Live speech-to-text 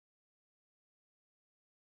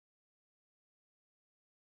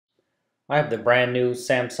I have the brand new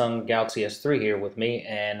Samsung Galaxy S3 here with me,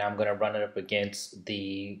 and I'm going to run it up against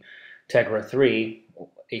the Tegra 3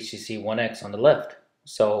 HTC One X on the left.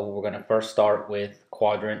 So we're going to first start with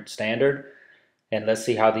quadrant standard, and let's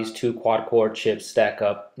see how these two quad-core chips stack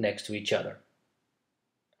up next to each other.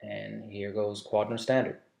 And here goes quadrant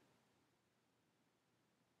standard.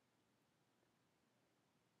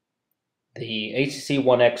 The HTC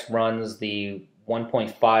One X runs the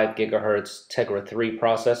 1.5 gigahertz Tegra 3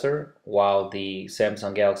 processor, while the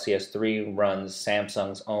Samsung Galaxy S3 runs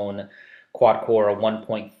Samsung's own quad-core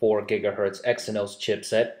 1.4 gigahertz Exynos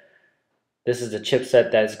chipset. This is the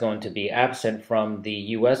chipset that is going to be absent from the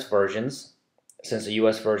US versions, since the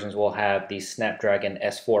US versions will have the Snapdragon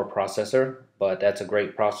S4 processor, but that's a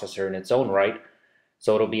great processor in its own right,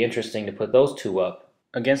 so it'll be interesting to put those two up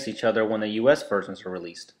against each other when the US versions are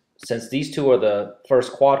released. Since these two are the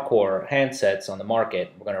first quad-core handsets on the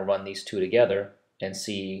market, we're going to run these two together and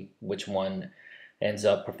see which one ends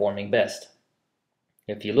up performing best.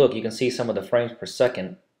 If you look, you can see some of the frames per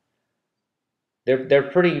second.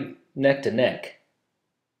 They're pretty neck to neck,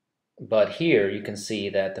 but here you can see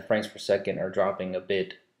that the frames per second are dropping a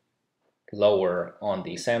bit lower on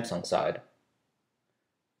the Samsung side.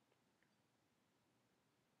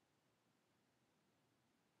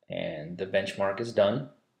 And the benchmark is done.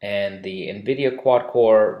 And the NVIDIA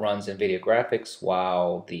quad-core runs NVIDIA graphics,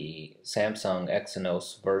 while the Samsung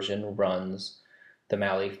Exynos version runs the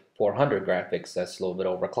Mali 400 graphics. That's a little bit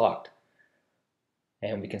overclocked.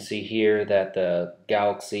 And we can see here that the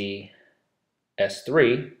Galaxy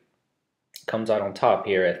S3 comes out on top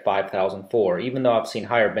here at 5004, even though I've seen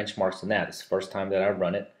higher benchmarks than that. It's the first time that I've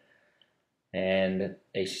run it. And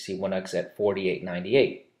HTC One X at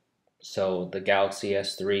 4898. So the Galaxy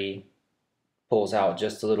S3 pulls out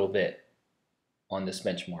just a little bit on this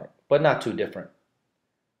benchmark, but not too different.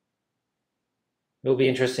 It'll be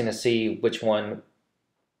interesting to see which one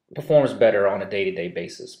performs better on a day-to-day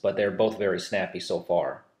basis, but they're both very snappy so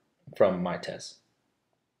far from my tests.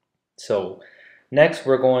 So next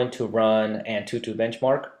we're going to run Antutu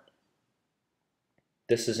benchmark.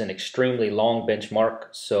 This is an extremely long benchmark,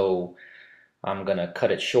 so I'm going to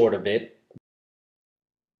cut it short a bit.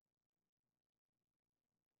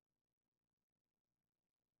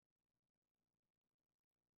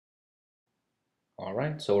 All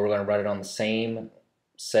right, so we're going to run it on the same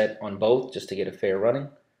set on both just to get a fair running.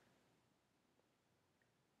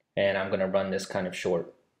 And I'm going to run this kind of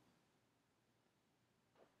short.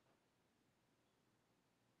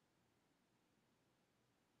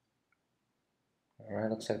 All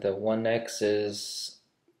right, looks like the One X is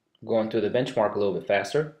going through the benchmark a little bit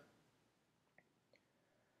faster.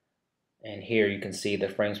 And here you can see the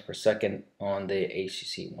frames per second on the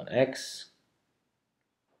HTC One X.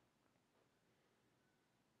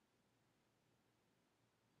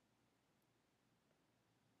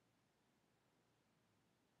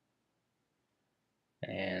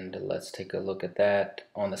 And let's take a look at that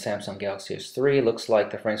on the Samsung Galaxy S3. Looks like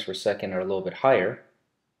the frames per second are a little bit higher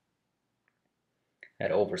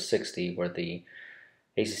at over 60, where the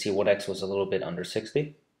HTC One X was a little bit under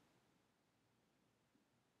 60.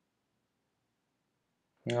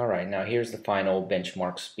 All right, now here's the final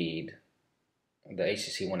benchmark speed. The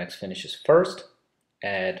HTC One X finishes first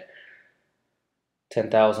at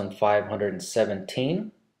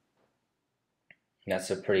 10,517. That's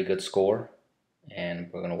a pretty good score. And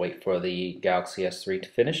we're going to wait for the Galaxy S3 to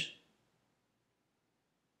finish.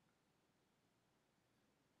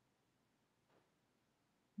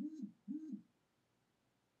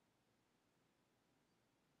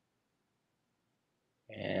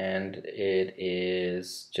 And it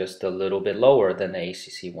is just a little bit lower than the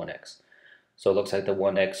HTC One X. So it looks like the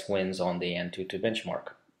One X wins on the Antutu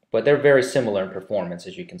benchmark. But they're very similar in performance,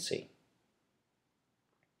 as you can see.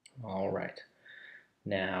 All right.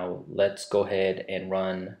 Now let's go ahead and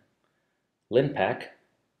run Linpack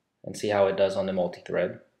and see how it does on the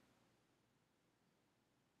multi-thread.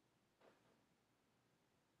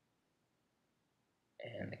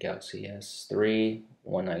 And the Galaxy S3,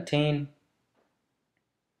 119,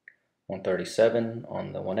 137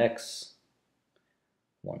 on the One X,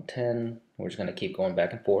 110. We're just going to keep going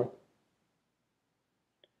back and forth.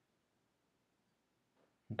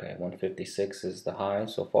 Okay, 156 is the high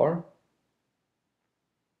so far.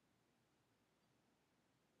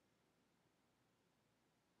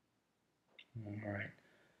 All right.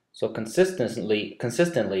 So consistently,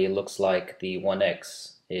 it looks like the One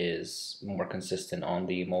X is more consistent on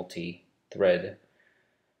the multi-thread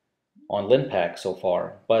on Linpack so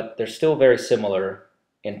far, but they're still very similar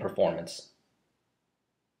in performance.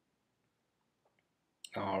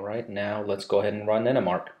 All right, now let's go ahead and run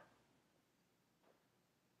Nanomark.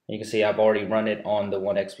 You can see I've already run it on the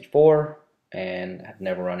 1X before and have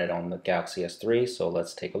never run it on the Galaxy S3, so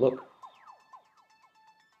let's take a look.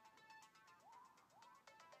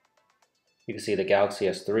 You can see the Galaxy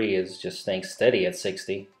S3 is just staying steady at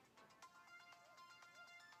 60.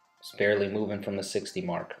 It's barely moving from the 60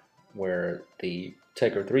 mark, where the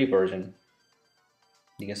Tegra 3 version,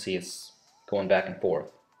 you can see it's going back and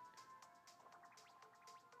forth.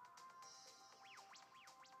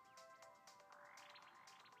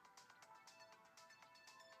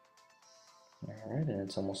 Alright, and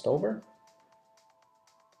it's almost over.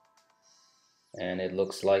 And it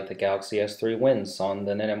looks like the Galaxy S3 wins on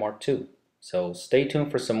the Nene Mark II. So stay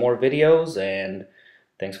tuned for some more videos, and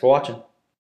thanks for watching.